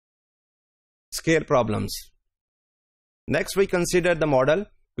scale problems. Next we consider the model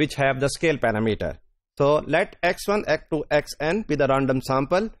which have the scale parameter. So let x1, x2, xn be the random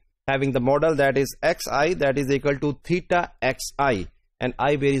sample having the model that is xi, that is equal to theta xi, and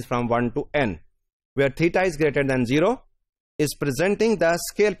I varies from 1 to n, where theta is greater than 0 is presenting the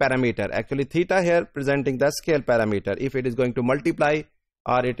scale parameter. Actually theta here presenting the scale parameter. If it is going to multiply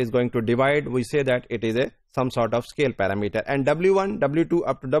or it is going to divide, we say that it is some sort of scale parameter. And w1, w2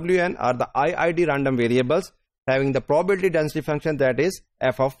 up to wn are the IID random variables having the probability density function that is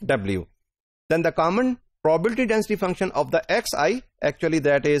f of w. Then the common probability density function of the xi, actually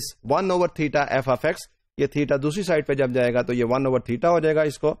that is 1 over theta f of x. ये theta दूसरी side पे जब जाएगा तो ये 1 over theta हो जाएगा,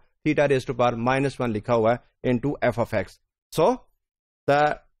 इसको theta raised to power -1 लिखा हुआ है into f of x. So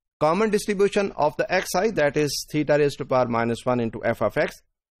the common distribution of the xi, that is theta raised to power -1 into f of x.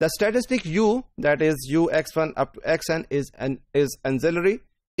 The statistic u, that is u x1 up to xn is ancillary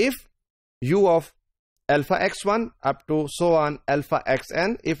if u of alpha x1 up to so on alpha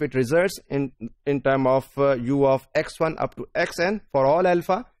xn, if it results in term of u of x1 up to xn for all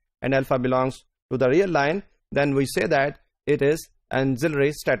alpha, and alpha belongs to the real line, then we say that it is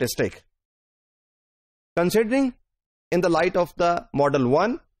ancillary statistic. Considering in the light of the model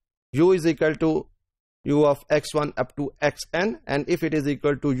 1, u is equal to u of x1 up to xn, and if it is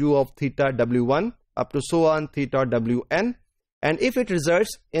equal to u of theta w1 up to so on theta wn, and if it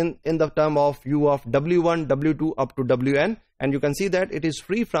results in the term of u of w1, w2 up to wn, and you can see that it is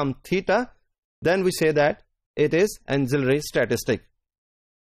free from theta, then we say that it is ancillary statistic.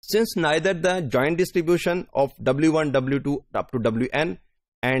 Since neither the joint distribution of w1, w2 up to wn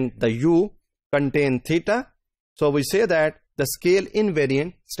and the u contain theta, so we say that the scale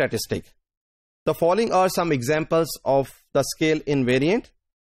invariant statistic. The following are some examples of the scale invariant.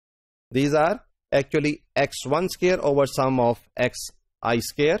 These are actually x1 square over sum of xi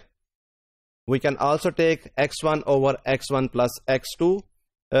square. We can also take x1 over x1 plus x2.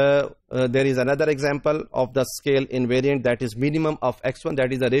 There is another example of the scale invariant, that is minimum of x1,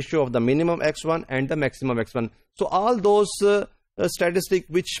 that is the ratio of the minimum x1 and the maximum x1. So all those statistics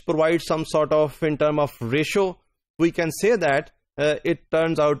which provide some sort of in term of ratio, we can say that it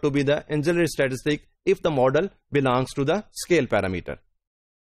turns out to be the ancillary statistic if the model belongs to the scale parameter.